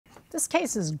This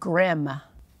case is grim.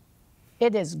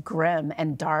 It is grim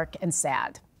and dark and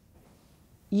sad.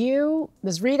 You,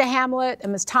 Ms. Rita Hamlet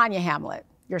and Ms. Tanya Hamlet,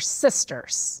 your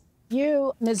sisters.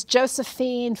 You, Ms.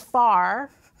 Josephine Farr,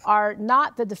 are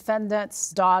not the defendant's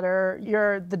daughter.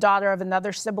 You're the daughter of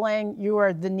another sibling. You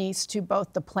are the niece to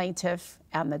both the plaintiff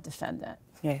and the defendant.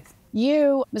 Yes.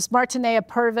 You, Ms. Martinea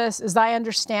Purvis, as I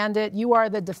understand it, you are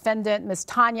the defendant, Ms.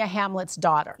 Tanya Hamlet's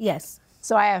daughter. Yes.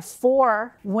 So I have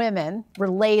 4 women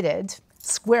related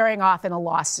squaring off in a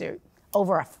lawsuit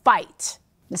over a fight.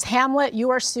 Ms. Hamlet, you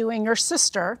are suing your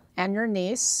sister and your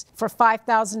niece for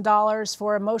 $5,000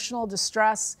 for emotional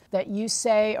distress that you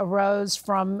say arose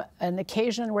from an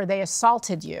occasion where they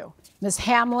assaulted you. Ms.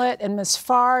 Hamlet and Ms.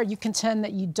 Farr, you contend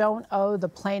that you don't owe the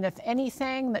plaintiff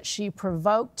anything, that she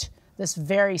provoked this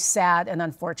very sad and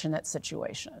unfortunate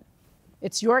situation.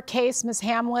 It's your case, Ms.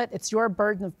 Hamlet. It's your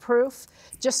burden of proof.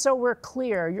 Just so we're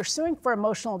clear, you're suing for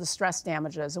emotional distress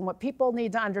damages. And what people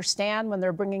need to understand when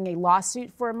they're bringing a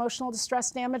lawsuit for emotional distress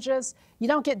damages, you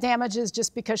don't get damages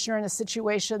just because you're in a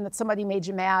situation that somebody made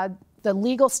you mad. The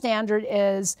legal standard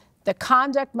is the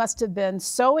conduct must have been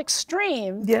so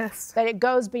extreme that it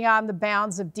goes beyond the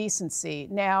bounds of decency.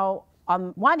 Now, on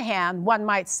one hand, one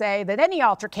might say that any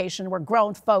altercation where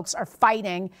grown folks are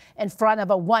fighting in front of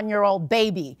a 1-year-old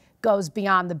baby goes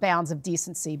beyond the bounds of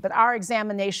decency, but our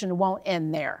examination won't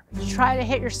end there. Did you try to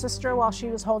hit your sister while she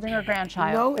was holding her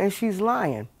grandchild? No, and she's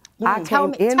lying. I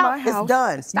came in my house. It's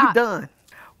done. Stop. You're done.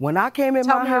 When I came in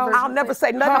my house, I'll never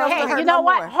say nothing else to her. Hey, you know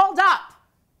what? Hold up.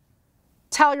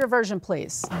 Tell your version,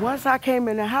 please. Once I came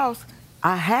in the house,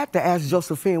 I had to ask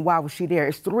Josephine why was she there.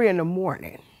 It's 3 in the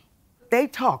morning. They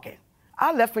talking.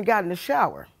 I left and got in the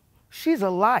shower. She's a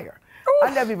liar.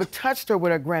 I never even touched her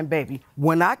with her grandbaby.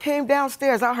 When I came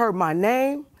downstairs, I heard my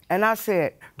name, and I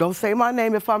said, don't say my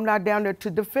name if I'm not down there to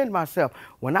defend myself.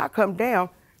 When I come down,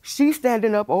 she's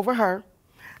standing up over her,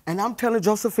 and I'm telling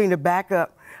Josephine to back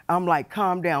up. I'm like,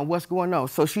 calm down, what's going on?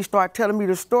 So she started telling me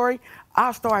the story.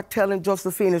 I started telling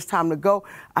Josephine it's time to go.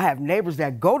 I have neighbors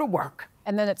that go to work.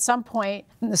 And then at some point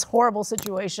in this horrible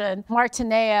situation,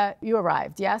 Martinea, you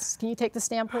arrived, yes? Can you take the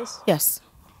stand, please? Yes.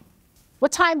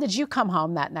 What time did you come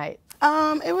home that night?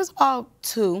 It was about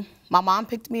 2. My mom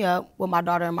picked me up with my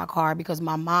daughter in my car because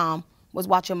my mom was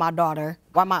watching my daughter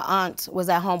while my aunt was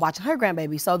at home watching her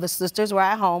grandbaby. So the sisters were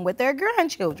at home with their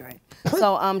grandchildren.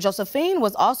 So Josephine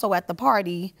was also at the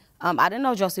party. I didn't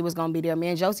know Josie was gonna be there. Me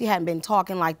and Josie hadn't been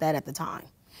talking like that at the time.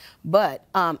 But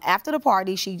after the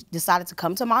party, she decided to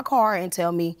come to my car and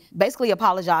tell me, basically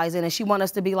apologizing, and she wanted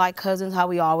us to be like cousins, how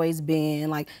we always been.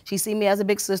 Like, she see me as a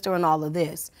big sister and all of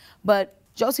this. But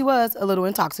Josie was a little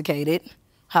intoxicated.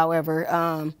 However,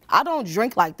 I don't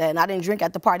drink like that, and I didn't drink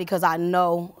at the party because I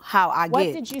know how I get.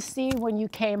 What did you see when you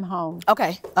came home?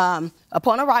 Okay,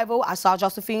 upon arrival, I saw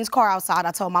Josephine's car outside.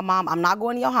 I told my mom, I'm not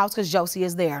going to your house because Josie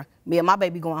is there. Me and my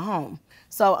baby going home.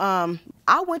 So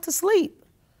I went to sleep.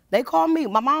 They called me.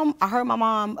 I heard my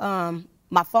mom,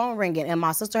 my phone ringing, and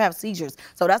my sister have seizures.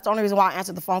 So that's the only reason why I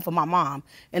answered the phone for my mom.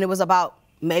 And it was about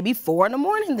maybe 4 in the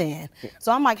morning then. Yeah.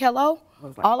 So I'm like, hello?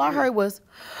 All I heard was,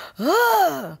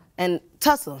 and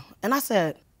tussle. And I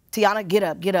said, Tiana, get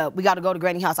up, get up. We got to go to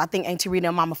Granny's house. I think Auntie Rita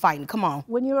and Mama fighting. Come on.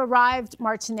 When you arrived,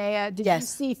 Martinea, did you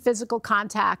see physical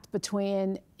contact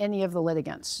between any of the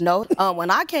litigants? No. When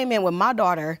I came in with my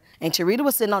daughter, Auntie Rita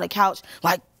was sitting on the couch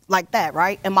like that,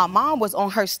 right? And my mom was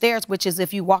on her stairs, which is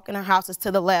if you walk in her house, it's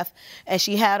to the left, and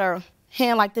she had her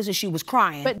hand like this and she was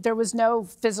crying. But there was no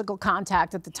physical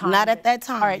contact at the time? Not at that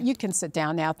time. All right, you can sit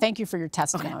down now. Thank you for your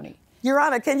testimony. Okay. Your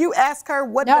Honor, can you ask her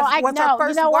what's her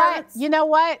first words? You know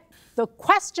what? The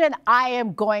question I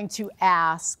am going to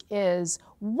ask is,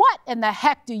 what in the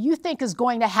heck do you think is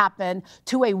going to happen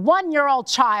to a 1-year-old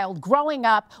child growing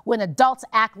up when adults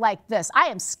act like this? I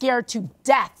am scared to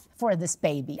death for this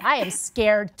baby. I am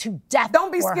scared to death.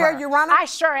 Don't be scared, Your Honor. I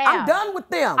sure am. I'm done with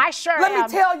them. I sure am.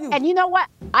 Let me tell you. And you know what?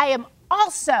 I am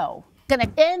also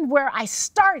gonna end where I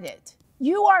started.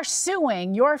 You are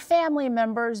suing your family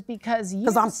members because you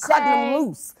I'm cutting them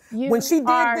loose. When she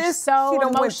did this, so she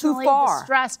done went too far.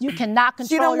 Distressed. You cannot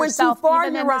control yourself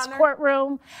even in this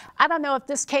courtroom. I don't know if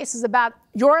this case is about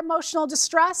your emotional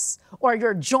distress or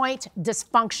your joint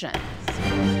dysfunction.